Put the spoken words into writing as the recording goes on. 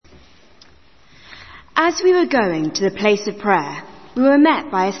As we were going to the place of prayer, we were met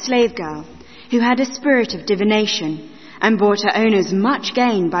by a slave girl who had a spirit of divination and brought her owners much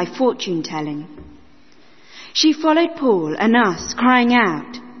gain by fortune-telling. She followed Paul and us, crying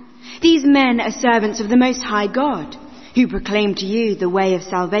out, "These men are servants of the Most High God, who proclaim to you the way of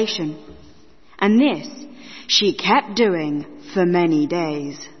salvation." And this she kept doing for many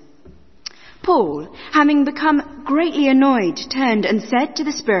days. Paul, having become greatly annoyed, turned and said to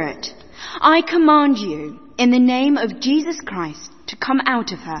the spirit, "I command you, in the name of Jesus Christ, to come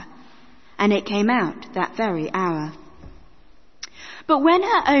out of her." And it came out that very hour. But when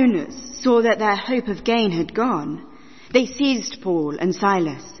her owners saw that their hope of gain had gone, they seized Paul and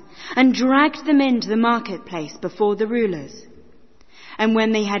Silas and dragged them into the marketplace before the rulers. And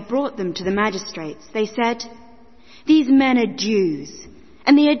when they had brought them to the magistrates, they said, "These men are Jews,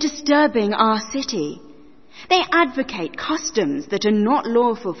 and they are disturbing our city. They advocate customs that are not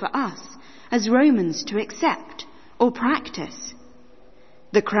lawful for us as Romans to accept or practice."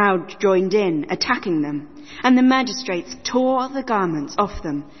 The crowd joined in, attacking them, and the magistrates tore the garments off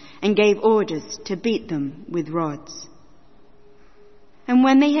them and gave orders to beat them with rods. And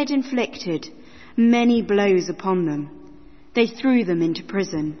when they had inflicted many blows upon them, they threw them into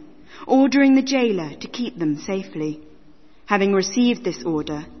prison, ordering the jailer to keep them safely. Having received this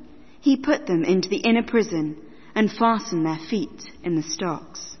order, he put them into the inner prison and fastened their feet in the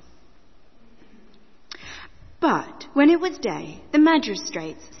stocks. But when it was day, the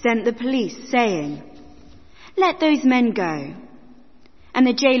magistrates sent the police, saying, "Let those men go." And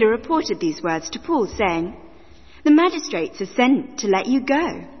the jailer reported these words to Paul, saying, "The magistrates are sent to let you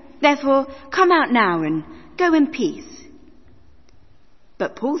go. Therefore, come out now and go in peace."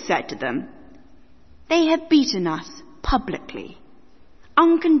 But Paul said to them, "They have beaten us publicly,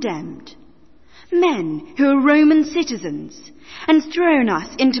 uncondemned, men who are Roman citizens, and thrown us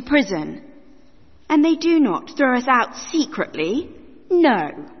into prison. And they do not throw us out secretly.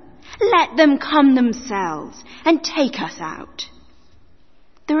 No, let them come themselves and take us out."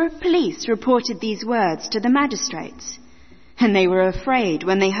 The police reported these words to the magistrates, and they were afraid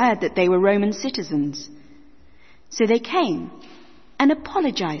when they heard that they were Roman citizens. So they came and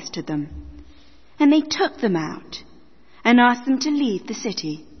apologized to them, and they took them out and asked them to leave the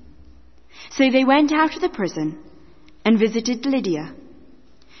city. So they went out of the prison and visited Lydia.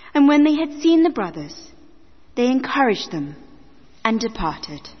 And when they had seen the brothers, they encouraged them and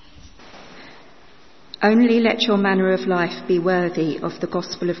departed. Only let your manner of life be worthy of the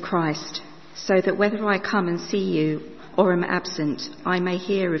gospel of Christ, so that whether I come and see you or am absent, I may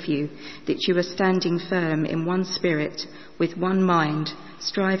hear of you that you are standing firm in one spirit, with one mind,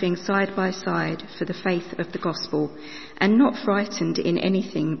 striving side by side for the faith of the gospel, and not frightened in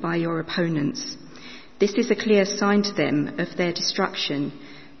anything by your opponents. This is a clear sign to them of their destruction,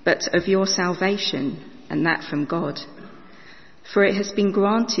 but of your salvation, and that from God. For it has been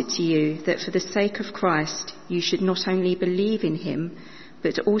granted to you that for the sake of Christ you should not only believe in him,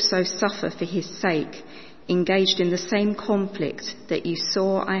 but also suffer for his sake, engaged in the same conflict that you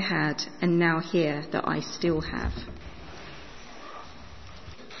saw I had and now hear that I still have.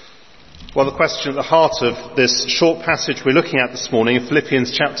 Well, the question at the heart of this short passage we're looking at this morning in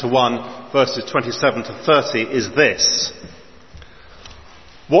Philippians chapter 1, verses 27 to 30 is this: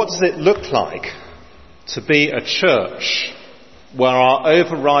 what does it look like to be a church where our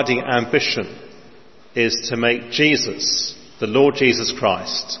overriding ambition is to make Jesus, the Lord Jesus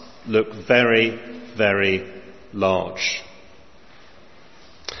Christ, look very, very large?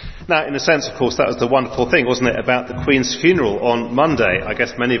 Now, in a sense, of course, that was the wonderful thing, wasn't it, about the Queen's funeral on Monday. I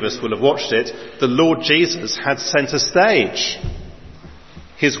guess many of us will have watched it. The Lord Jesus had centre stage.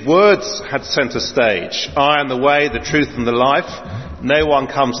 His words had centre stage. "I am the way, the truth and the life. No one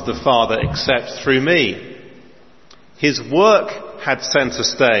comes to the Father except through me." His work had centre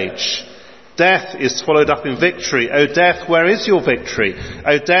stage. Death is swallowed up in victory. O death, where is your victory?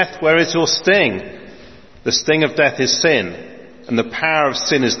 O death, where is your sting? The sting of death is sin, and the power of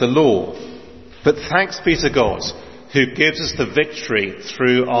sin is the law. But thanks be to God, who gives us the victory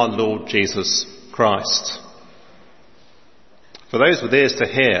through our Lord Jesus Christ. For those with ears to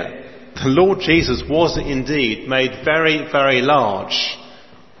hear, the Lord Jesus was indeed made very, very large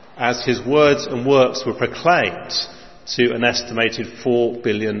as his words and works were proclaimed to an estimated 4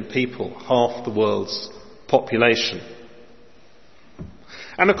 billion people, half the world's population.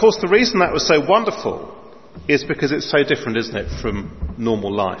 And of course the reason that was so wonderful is because it's so different, isn't it, from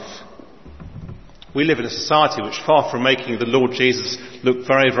normal life. We live in a society which, far from making the Lord Jesus look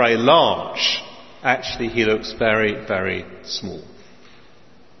very, very large, actually he looks very, very small.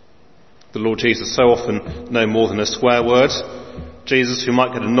 The Lord Jesus so often no more than a swear word. Jesus, who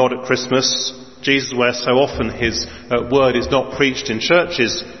might get a nod at Christmas, Jesus where so often his word is not preached in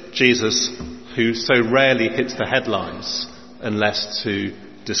churches, Jesus who so rarely hits the headlines unless to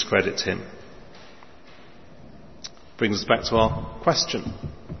discredit him. Brings us back to our question.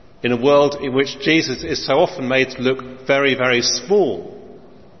 In a world in which Jesus is so often made to look very, very small,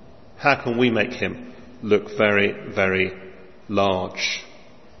 how can we make him look very, very large?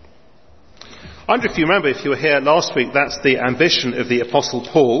 I wonder if you remember, if you were here last week, that's the ambition of the Apostle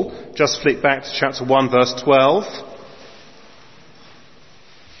Paul. Just flick back to chapter 1 verse 12.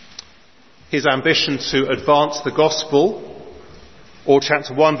 His ambition to advance the gospel. Or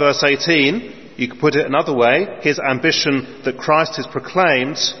chapter 1 verse 18, you could put it another way, his ambition that Christ is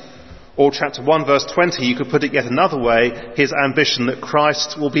proclaimed. Or chapter 1 verse 20, you could put it yet another way, his ambition that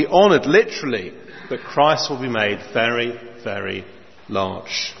Christ will be honoured, literally, that Christ will be made very, very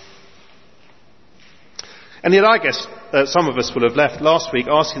large. And yet I guess some of us will have left last week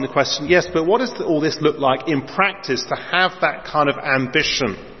asking the question, yes, but what does all this look like in practice to have that kind of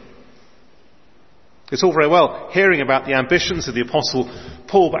ambition? It's all very well hearing about the ambitions of the Apostle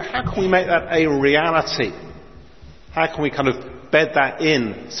Paul, but how can we make that a reality? How can we kind of bed that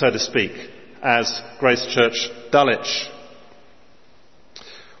in, so to speak, as Grace Church Dulwich?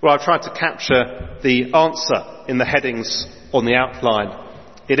 Well, I've tried to capture the answer in the headings on the outline.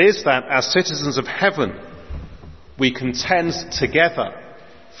 It is that as citizens of heaven, we contend together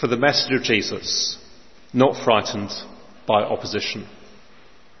for the message of Jesus, not frightened by opposition.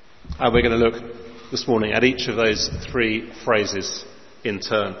 And we're going to look this morning at each of those three phrases in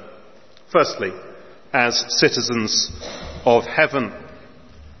turn. Firstly, as citizens of heaven.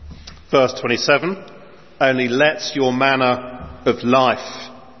 Verse 27, only let your manner of life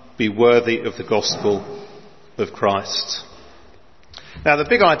be worthy of the gospel of Christ. Now, the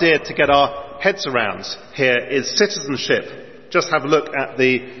big idea to get our heads around here is citizenship. Just have a look at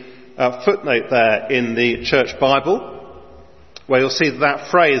the footnote there in the Church Bible, where you'll see that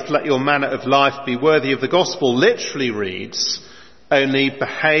phrase, let your manner of life be worthy of the gospel, literally reads, only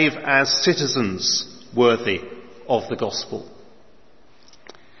behave as citizens worthy of the gospel.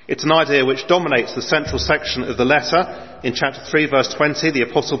 It's an idea which dominates the central section of the letter. In chapter 3 verse 20, the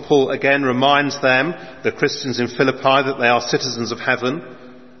Apostle Paul again reminds them, the Christians in Philippi, that they are citizens of heaven.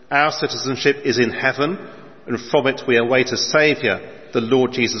 Our citizenship is in heaven, and from it we await a Saviour, the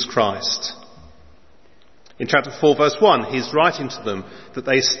Lord Jesus Christ. In chapter 4 verse 1, he's writing to them that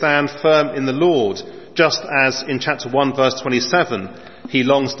they stand firm in the Lord, just as in chapter 1 verse 27, he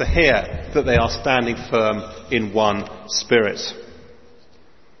longs to hear that they are standing firm in one spirit.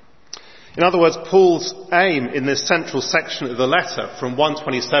 In other words, Paul's aim in this central section of the letter, from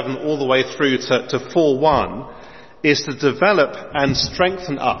 127 all the way through to 4:1, is to develop and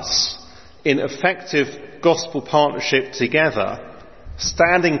strengthen us in effective gospel partnership together,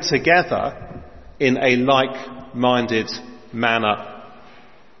 standing together in a like-minded manner.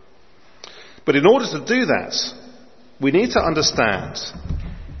 But in order to do that, we need to understand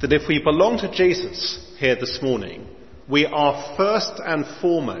that if we belong to Jesus here this morning, we are first and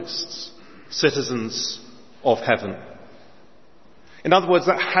foremost citizens of heaven. In other words,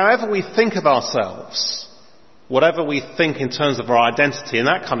 that however we think of ourselves, whatever we think in terms of our identity and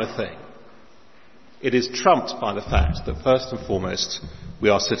that kind of thing, it is trumped by the fact that first and foremost we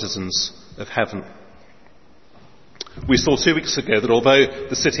are citizens of heaven. We saw 2 weeks ago that although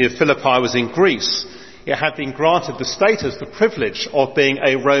the city of Philippi was in Greece, it had been granted the status, the privilege of being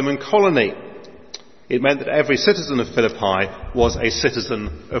a Roman colony. It meant that every citizen of Philippi was a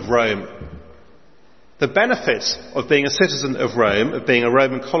citizen of Rome. The benefit of being a citizen of Rome, of being a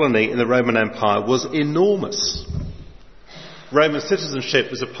Roman colony in the Roman Empire, was enormous. Roman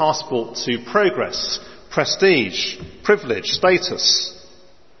citizenship was a passport to progress, prestige, privilege, status.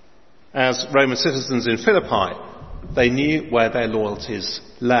 As Roman citizens in Philippi, they knew where their loyalties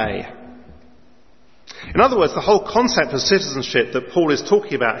lay. In other words, the whole concept of citizenship that Paul is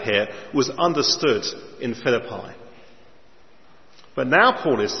talking about here was understood in Philippi. But now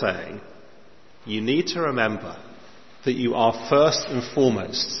Paul is saying, you need to remember that you are first and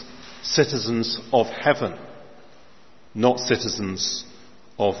foremost citizens of heaven, not citizens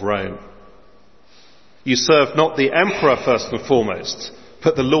of Rome. You serve not the emperor first and foremost,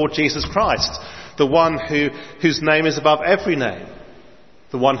 but the Lord Jesus Christ, the one whose name is above every name,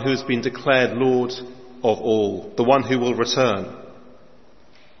 the one who has been declared Lord of all, the one who will return.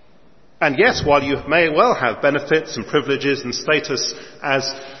 And yes, while you may well have benefits and privileges and status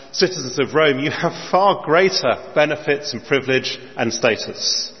as citizens of Rome, you have far greater benefits and privilege and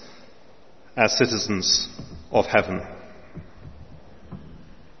status as citizens of heaven.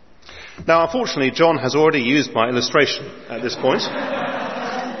 Now, unfortunately, John has already used my illustration at this point.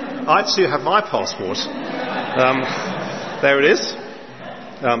 I too have my passport. There it is.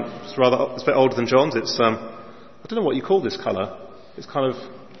 It's a bit older than John's. It's, I don't know what you call this colour. It's kind of,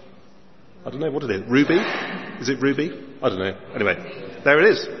 I don't know what it is. Ruby? Is it ruby? I don't know. Anyway, there it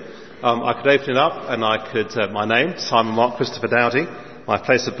is. I could open it up and I could, my name, Simon Mark Christopher Dowdy, my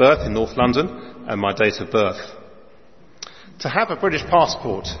place of birth in North London, and my date of birth. To have a British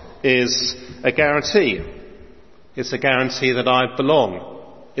passport is a guarantee. It's a guarantee that I belong.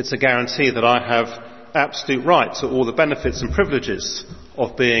 It's a guarantee that I have absolute right to all the benefits and privileges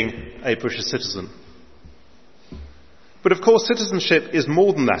of being a British citizen. But of course, citizenship is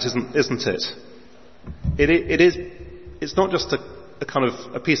more than that, isn't it? It's not just a kind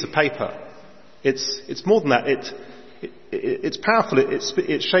of a piece of paper. It's more than that. It's powerful.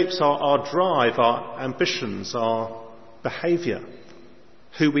 It shapes our drive, our ambitions, our behaviour,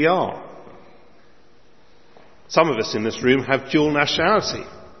 who we are. Some of us in this room have dual nationality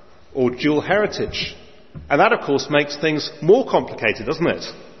or dual heritage. And that, of course, makes things more complicated, doesn't it?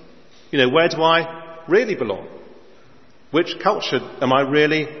 You know, where do I really belong? Which culture am I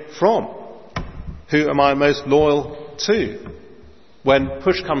really from? Who am I most loyal to? When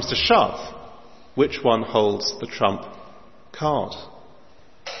push comes to shove, which one holds the trump card?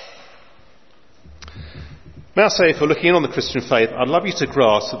 May I say, if you're looking in on the Christian faith, I'd love you to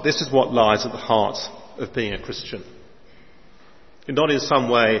grasp that this is what lies at the heart of being a Christian. You're not in some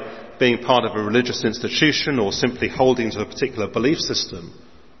way being part of a religious institution or simply holding to a particular belief system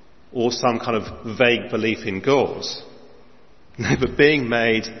or some kind of vague belief in God. No, but being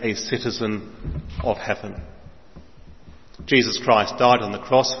made a citizen of heaven. Jesus Christ died on the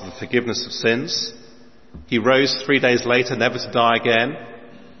cross for the forgiveness of sins. He rose 3 days later, never to die again.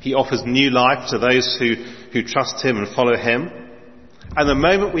 He offers new life to those who trust him and follow him. And the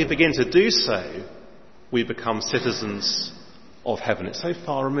moment we begin to do so, we become citizens of heaven. It's so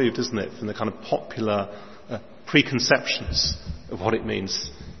far removed, isn't it, from the kind of popular preconceptions of what it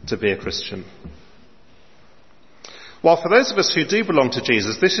means to be a Christian. While for those of us who do belong to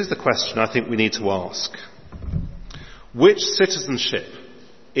Jesus, this is the question I think we need to ask. Which citizenship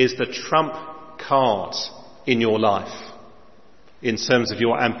is the trump card in your life? In terms of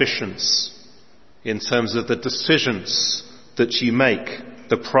your ambitions, in terms of the decisions that you make,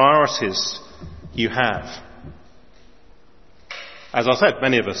 the priorities you have. As I said,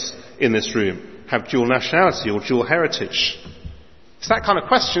 many of us in this room have dual nationality or dual heritage. It's that kind of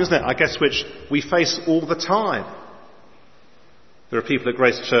question, isn't it, I guess, which we face all the time. There are people at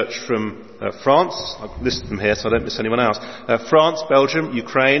Grace Church from France, I've listed them here so I don't miss anyone else, France, Belgium,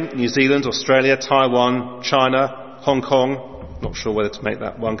 Ukraine, New Zealand, Australia, Taiwan, China, Hong Kong. Not sure whether to make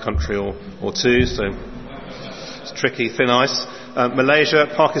that one country or two, so it's tricky, thin ice. Malaysia,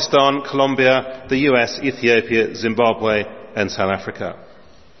 Pakistan, Colombia, the US, Ethiopia, Zimbabwe and South Africa.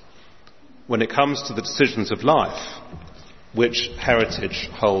 When it comes to the decisions of life, which heritage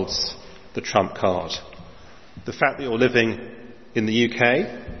holds the trump card? The fact that you're living in the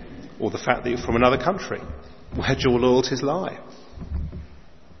UK or the fact that you're from another country? Where do your loyalties lie?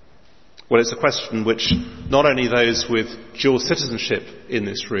 Well, it's a question which not only those with dual citizenship in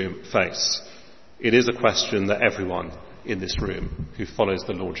this room face, it is a question that everyone in this room who follows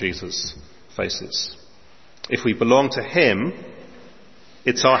the Lord Jesus faces. If we belong to him,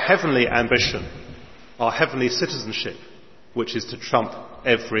 it's our heavenly ambition, our heavenly citizenship, which is to trump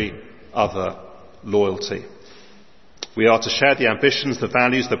every other loyalty. We are to share the ambitions, the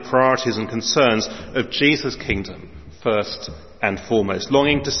values, the priorities and concerns of Jesus' kingdom first and foremost,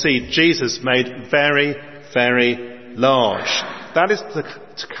 longing to see Jesus made very, very large. That is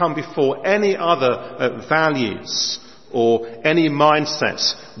to come before any other values or any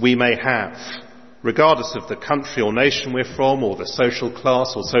mindsets we may have, regardless of the country or nation we're from or the social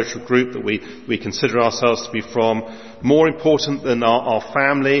class or social group that we consider ourselves to be from. More important than our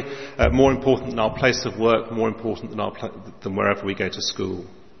family, more important than our place of work, more important than wherever we go to school.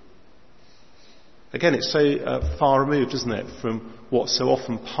 Again, it's so far removed, isn't it, from what so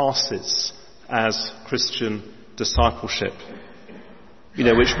often passes as Christian discipleship. You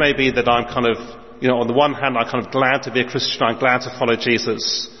know, which may be that I'm kind of, you know, on the one hand, I'm kind of glad to be a Christian, I'm glad to follow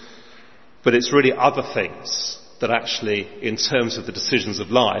Jesus, but it's really other things that actually, in terms of the decisions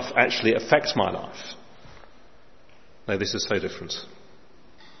of life, actually affect my life. No, this is so different.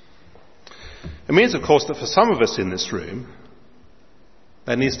 It means, of course, that for some of us in this room,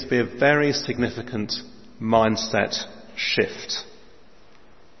 there needs to be a very significant mindset shift,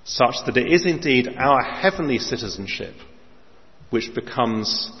 such that it is indeed our heavenly citizenship which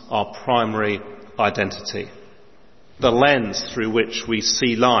becomes our primary identity, the lens through which we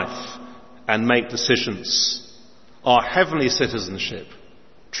see life and make decisions. Our heavenly citizenship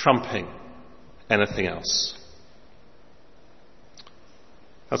trumping anything else.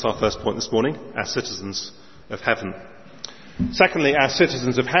 That's our first point this morning, as citizens of heaven. Secondly, as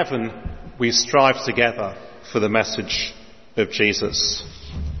citizens of heaven, we strive together for the message of Jesus.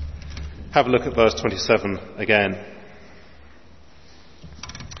 Have a look at verse 27 again.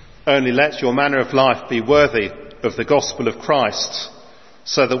 Only let your manner of life be worthy of the gospel of Christ,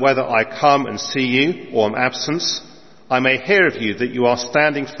 so that whether I come and see you or am absent, I may hear of you that you are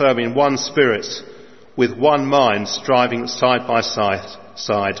standing firm in one spirit, with one mind, striving side by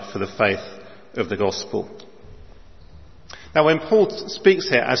side for the faith of the gospel. Now, when Paul speaks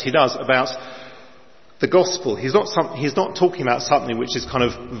here, as he does, about the gospel, he's not talking about something which is kind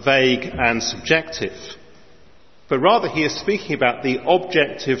of vague and subjective, but rather he is speaking about the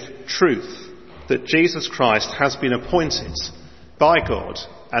objective truth that Jesus Christ has been appointed by God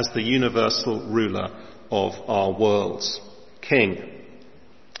as the universal ruler of our world, King.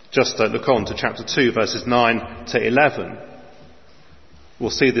 Just look on to chapter 2, verses 9 to 11.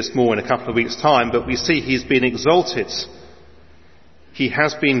 We'll see this more in a couple of weeks' time, but we see he's been exalted. He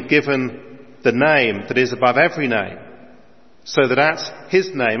has been given the name that is above every name, so that at his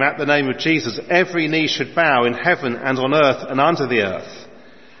name, at the name of Jesus, every knee should bow in heaven and on earth and under the earth,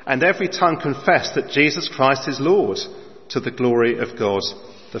 and every tongue confess that Jesus Christ is Lord, to the glory of God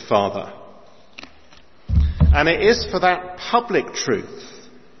the Father. And it is for that public truth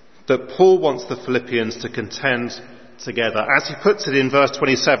that Paul wants the Philippians to contend together. As he puts it in verse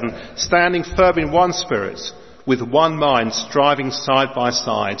 27, standing firm in one spirit, with one mind, striving side by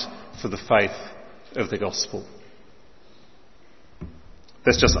side for the faith of the gospel.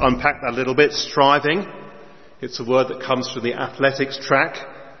 Let's just unpack that a little bit. Striving, it's a word that comes from the athletics track.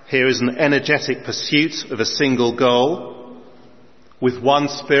 Here is an energetic pursuit of a single goal. With one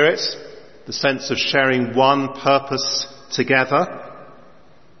spirit, the sense of sharing one purpose together.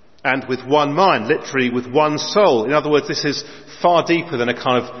 And with one mind, literally with one soul. In other words, this is far deeper than a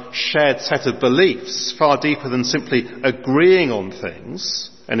kind of shared set of beliefs, far deeper than simply agreeing on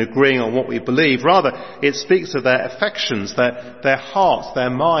things and agreeing on what we believe. Rather, it speaks of their affections, their heart, their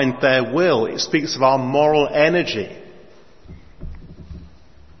mind, their will. It speaks of our moral energy.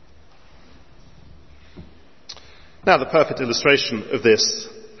 Now, the perfect illustration of this,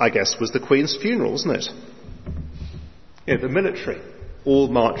 I guess, was the Queen's funeral, wasn't it? The military, all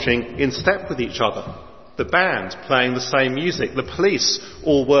marching in step with each other. The band playing the same music. The police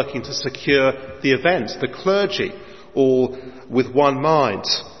all working to secure the event. The clergy all with one mind.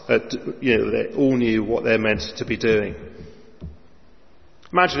 They all knew what they're meant to be doing.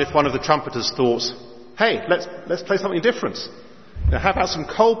 Imagine if one of the trumpeters thought, hey, let's play something different. How about some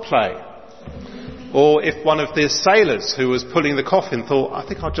Coldplay? Or if one of the sailors who was pulling the coffin thought, I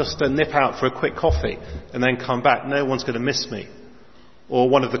think I'll just nip out for a quick coffee and then come back. No one's going to miss me. Or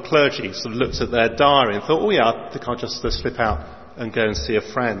one of the clergy sort of looked at their diary and thought, oh yeah, I think I'll just slip out and go and see a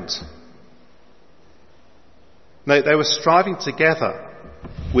friend. No, they were striving together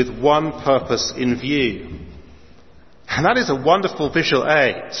with one purpose in view. And that is a wonderful visual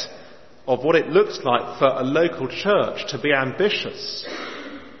aid of what it looks like for a local church to be ambitious.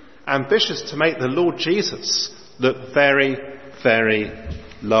 Ambitious to make the Lord Jesus look very, very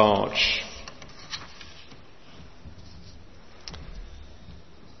large.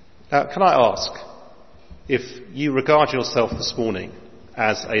 Now, can I ask, if you regard yourself this morning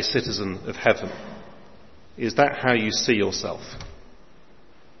as a citizen of heaven, is that how you see yourself?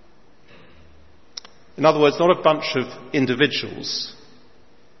 In other words, not a bunch of individuals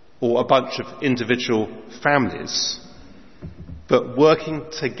or a bunch of individual families, but working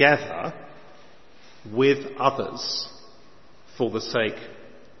together with others for the sake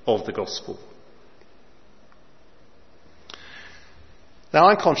of the gospel. Now,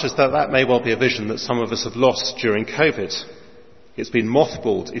 I'm conscious that that may well be a vision that some of us have lost during COVID. It's been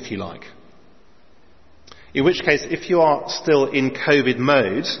mothballed, if you like. In which case, if you are still in COVID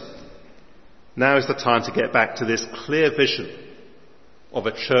mode, now is the time to get back to this clear vision of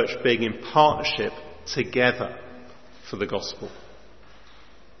a church being in partnership together for the gospel.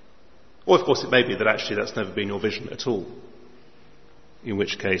 Or, of course, it may be that actually that's never been your vision at all. In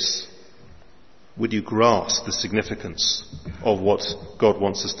which case, would you grasp the significance of what God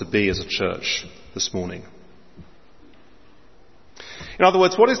wants us to be as a church this morning? In other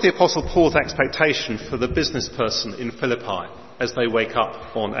words, what is the Apostle Paul's expectation for the business person in Philippi as they wake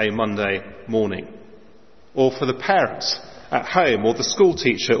up on a Monday morning? Or for the parents at home, or the school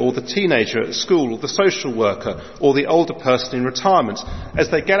teacher, or the teenager at school, or the social worker, or the older person in retirement, as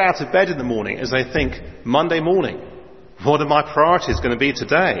they get out of bed in the morning, as they think, Monday morning, what are my priorities going to be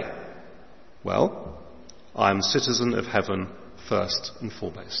today? Well, I am a citizen of heaven first and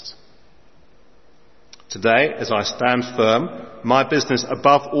foremost. Today, as I stand firm, my business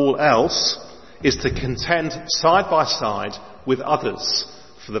above all else is to contend side by side with others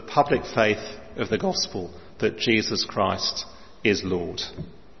for the public faith of the gospel that Jesus Christ is Lord.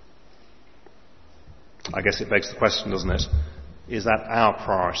 I guess it begs the question, doesn't it? Is that our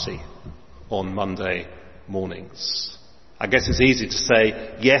priority on Monday mornings? I guess it's easy to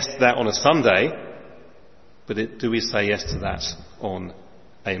say yes to that on a Sunday, but do we say yes to that on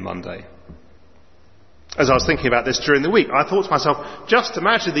a Monday? As I was thinking about this during the week, I thought to myself, just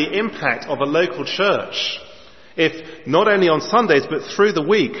imagine the impact of a local church if not only on Sundays but through the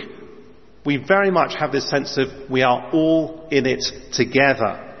week we very much have this sense of we are all in it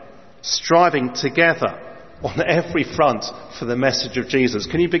together, striving together on every front for the message of Jesus.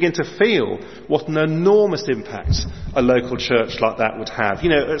 Can you begin to feel what an enormous impact a local church like that would have? You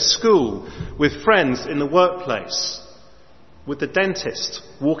know, at school, with friends in the workplace, with the dentist,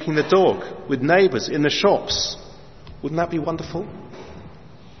 walking the dog, with neighbours in the shops. Wouldn't that be wonderful?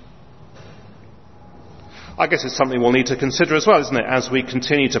 I guess it's something we'll need to consider as well, isn't it, as we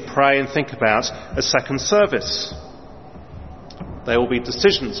continue to pray and think about a second service. There will be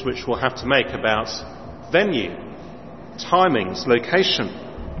decisions which we'll have to make about venue, timings, location.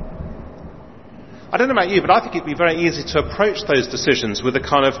 I don't know about you, but I think it'd be very easy to approach those decisions with a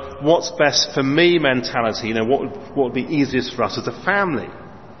kind of what's best for me mentality. You know, what would be easiest for us as a family?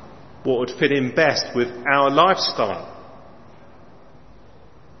 What would fit in best with our lifestyle?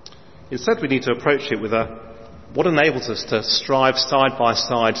 Instead, we need to approach it with what enables us to strive side by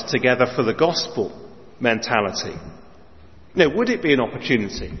side together for the gospel mentality. You know, would it be an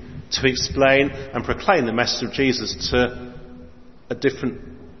opportunity to explain and proclaim the message of Jesus to a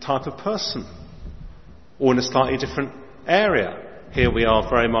different type of person? Or in a slightly different area? Here we are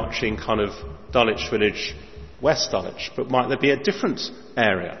very much in kind of Dulwich Village, West Dulwich, but might there be a different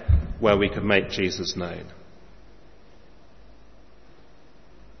area where we could make Jesus known?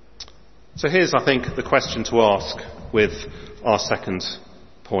 So here's, I think, the question to ask with our second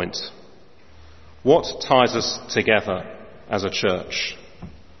point. What ties us together as a church?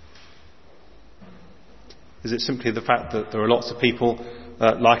 Is it simply the fact that there are lots of people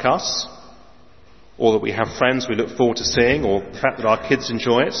like us? Or that we have friends we look forward to seeing, or the fact that our kids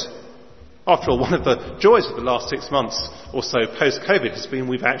enjoy it? After all, one of the joys of the last 6 months or so post-COVID has been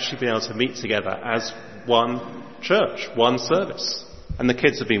we've actually been able to meet together as one church, one service. And the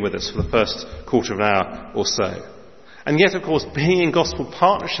kids have been with us for the first quarter of an hour or so. And yet, of course, being in gospel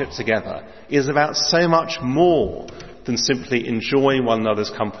partnership together is about so much more than simply enjoying one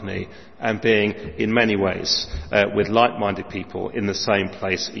another's company and being, in many ways, with like-minded people in the same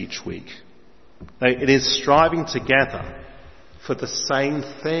place each week. No, it is striving together for the same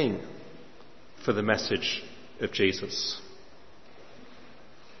thing, for the message of Jesus.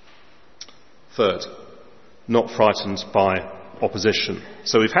 Third, not frightened by opposition.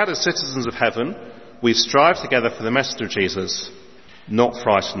 So we've had, as citizens of heaven, we strive together for the message of Jesus, not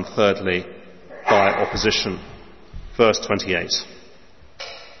frightened, thirdly, by opposition. Verse 28.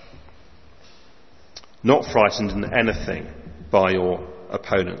 Not frightened in anything by your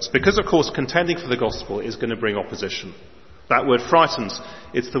opponents. Because, of course, contending for the gospel is going to bring opposition. That word frightened,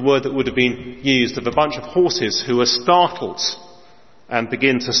 it's the word that would have been used of a bunch of horses who are startled and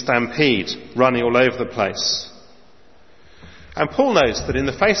begin to stampede, running all over the place. And Paul knows that in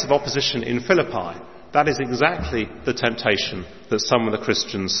the face of opposition in Philippi, that is exactly the temptation that some of the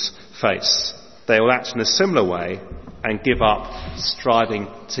Christians face. They will act in a similar way and give up striving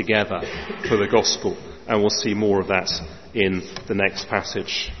together for the gospel. And we'll see more of that in the next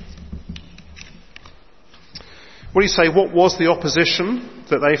passage. What do you say? What was the opposition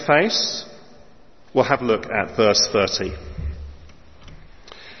that they faced? We'll have a look at verse 30.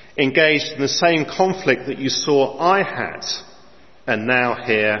 Engaged in the same conflict that you saw I had, and now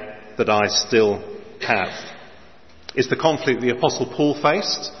hear that I still have. It's the conflict the Apostle Paul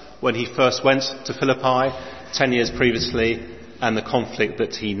faced when he first went to Philippi 10 years previously, and the conflict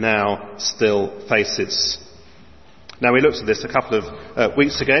that he now still faces. Now, we looked at this a couple of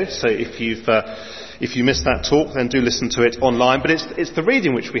weeks ago, so if you missed that talk, then do listen to it online. But it's the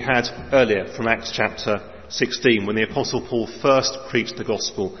reading which we had earlier from Acts chapter 16, when the Apostle Paul first preached the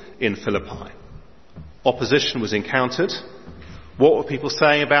gospel in Philippi. Opposition was encountered. What were people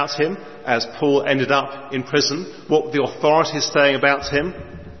saying about him as Paul ended up in prison? What were the authorities saying about him?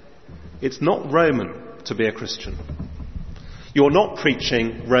 It's not Roman to be a Christian. You're not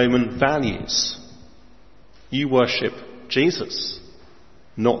preaching Roman values. You worship Jesus,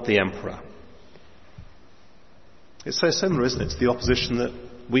 not the emperor. It's so similar, isn't it, to the opposition that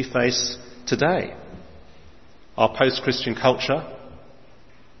we face today. our post-Christian culture.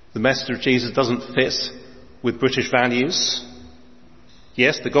 The message of Jesus doesn't fit with British values.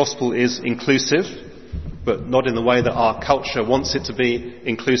 Yes, the gospel is inclusive, but not in the way that our culture wants it to be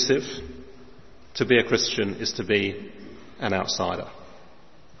inclusive. To be a Christian is to be an outsider.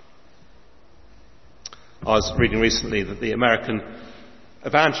 I was reading recently that the American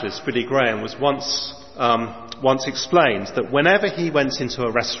evangelist Billy Graham was once explained that whenever he went into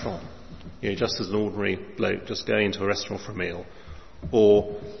a restaurant, just as an ordinary bloke just going into a restaurant for a meal,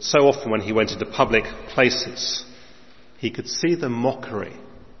 or so often when he went into public places, he could see the mockery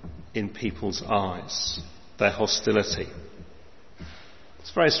in people's eyes, their hostility.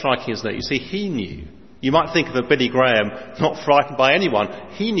 It's very striking, isn't it? You see, he knew. You might think of a Billy Graham not frightened by anyone.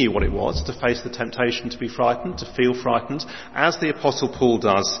 He knew what it was to face the temptation to be frightened, to feel frightened, as the Apostle Paul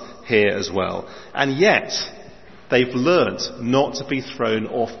does here as well. And yet, they've learnt not to be thrown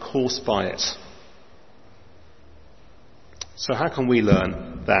off course by it. So how can we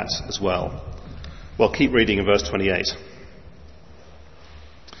learn that as well? Well, keep reading in verse 28.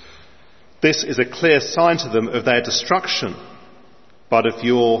 This is a clear sign to them of their destruction, but of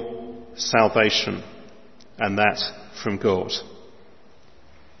your salvation, and that from God.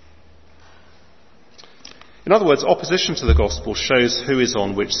 In other words, opposition to the gospel shows who is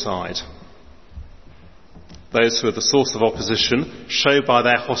on which side. Those who are the source of opposition show by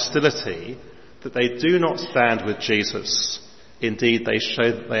their hostility that they do not stand with Jesus. Indeed, they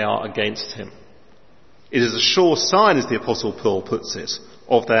show that they are against him. It is a sure sign, as the Apostle Paul puts it,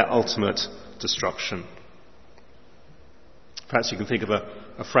 of their ultimate destruction. Perhaps you can think of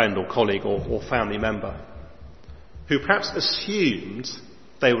a friend or colleague or family member who perhaps assumed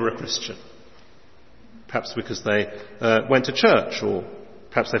they were a Christian. Perhaps because they went to church, or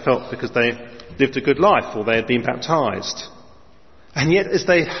perhaps they felt because they lived a good life, or they had been baptized. And yet, as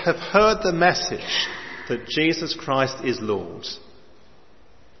they have heard the message that Jesus Christ is Lord,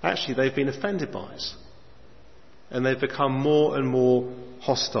 actually they've been offended by it. And they've become more and more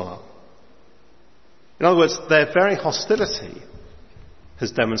hostile. In other words, their very hostility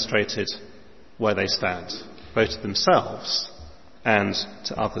has demonstrated where they stand, both to themselves and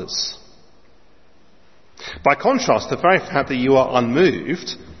to others. By contrast, the very fact that you are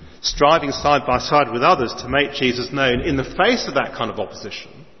unmoved, striving side by side with others to make Jesus known in the face of that kind of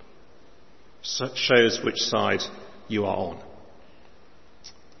opposition, shows which side you are on.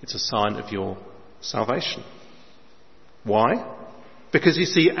 It's a sign of your salvation. Why? Because you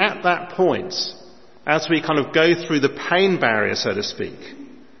see, at that point, as we kind of go through the pain barrier, so to speak,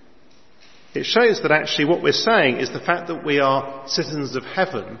 it shows that actually what we're saying is the fact that we are citizens of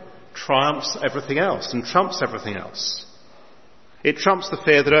heaven triumphs everything else and trumps everything else. It trumps the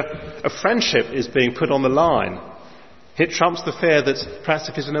fear that a friendship is being put on the line. It trumps the fear that perhaps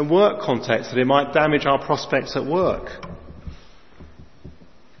if it's in a work context that it might damage our prospects at work.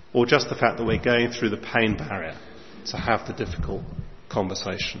 Or just the fact that we're going through the pain barrier to have the difficult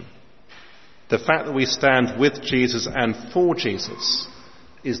conversation. The fact that we stand with Jesus and for Jesus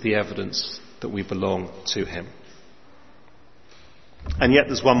is the evidence that we belong to him. And yet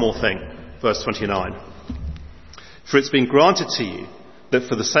there's one more thing, verse 29. For it's been granted to you that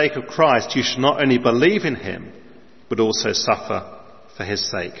for the sake of Christ you should not only believe in him, but also suffer for his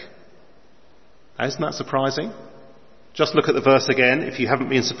sake. Now, isn't that surprising? Just look at the verse again if you haven't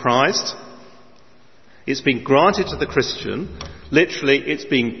been surprised. It's been granted to the Christian. Literally, it's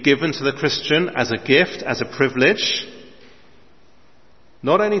been given to the Christian as a gift, as a privilege,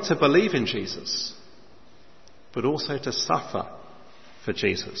 not only to believe in Jesus, but also to suffer for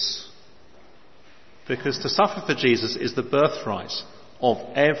Jesus. Because to suffer for Jesus is the birthright of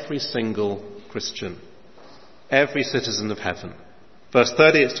every single Christian, every citizen of heaven. Verse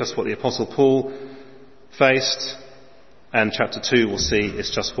 30, it's just what the Apostle Paul faced, and chapter 2 we'll see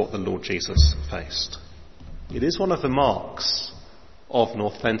it's just what the Lord Jesus faced. It is one of the marks of an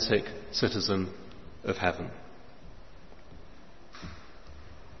authentic citizen of heaven.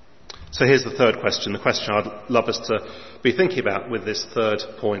 So here's the third question, the question I'd love us to be thinking about with this third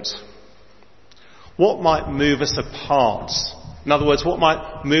point. What might move us apart? In other words, what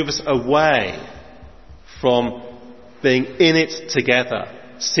might move us away from being in it together,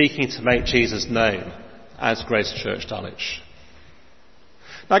 seeking to make Jesus known as Grace Church Dulwich?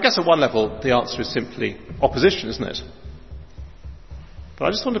 Now, I guess at one level the answer is simply opposition, isn't it? But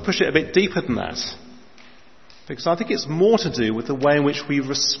I just want to push it a bit deeper than that, because I think it's more to do with the way in which we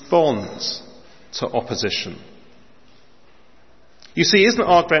respond to opposition. You see, isn't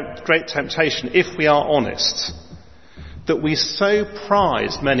our great temptation, if we are honest, that we so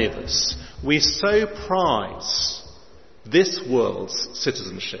prize, many of us, we so prize this world's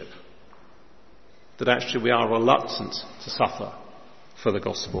citizenship, that actually we are reluctant to suffer for the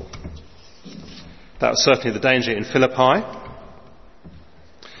gospel. That was certainly the danger in Philippi.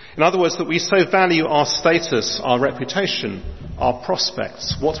 In other words, that we so value our status, our reputation, our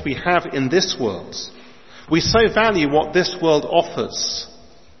prospects, what we have in this world. We so value what this world offers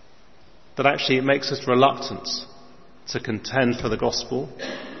that actually it makes us reluctant to contend for the gospel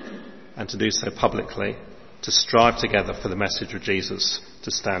and to do so publicly, to strive together for the message of Jesus, to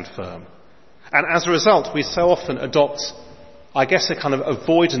stand firm. And as a result, we so often adopt, I guess, a kind of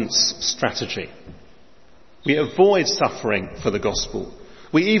avoidance strategy. We avoid suffering for the gospel.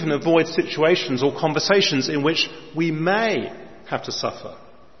 We even avoid situations or conversations in which we may have to suffer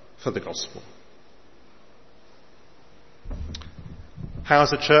for the gospel. How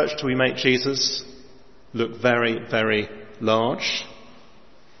as a church do we make Jesus look very, very large?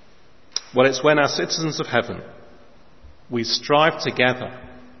 Well, it's when as citizens of heaven we strive together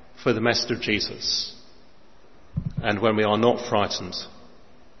for the message of Jesus and when we are not frightened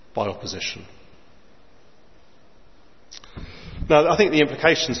by opposition. Now, I think the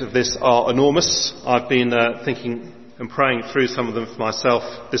implications of this are enormous. I've been thinking and praying through some of them for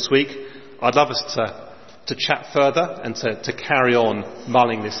myself this week. I'd love us to chat further and to carry on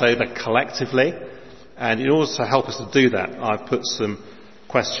mulling this over collectively. And in order to help us to do that, I've put some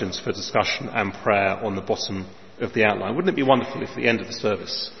questions for discussion and prayer on the bottom of the outline. Wouldn't it be wonderful if at the end of the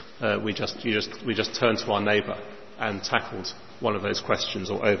service we just turned to our neighbour and tackled one of those questions,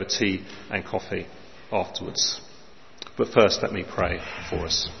 or over tea and coffee afterwards? But first, let me pray for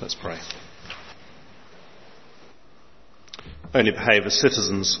us. Let's pray. Only behave as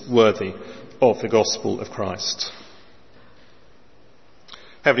citizens worthy of the gospel of Christ.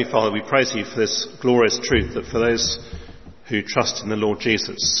 Heavenly Father, we praise you for this glorious truth that for those who trust in the Lord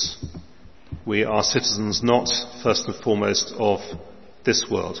Jesus, we are citizens not first and foremost of this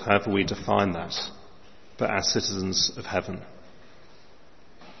world, however we define that, but as citizens of heaven.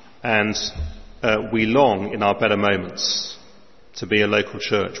 And we long in our better moments to be a local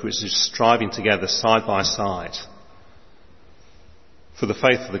church which is striving together side by side for the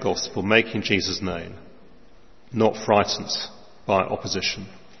faith of the gospel, making Jesus known, not frightened by opposition.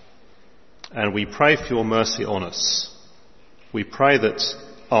 And we pray for your mercy on us. We pray that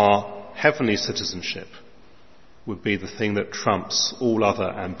our heavenly citizenship would be the thing that trumps all other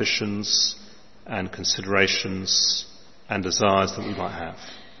ambitions and considerations and desires that we might have.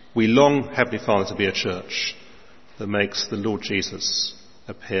 We long, Heavenly Father, to be a church that makes the Lord Jesus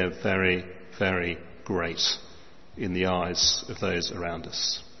appear very, very great in the eyes of those around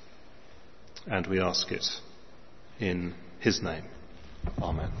us. And we ask it in his name.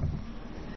 Amen.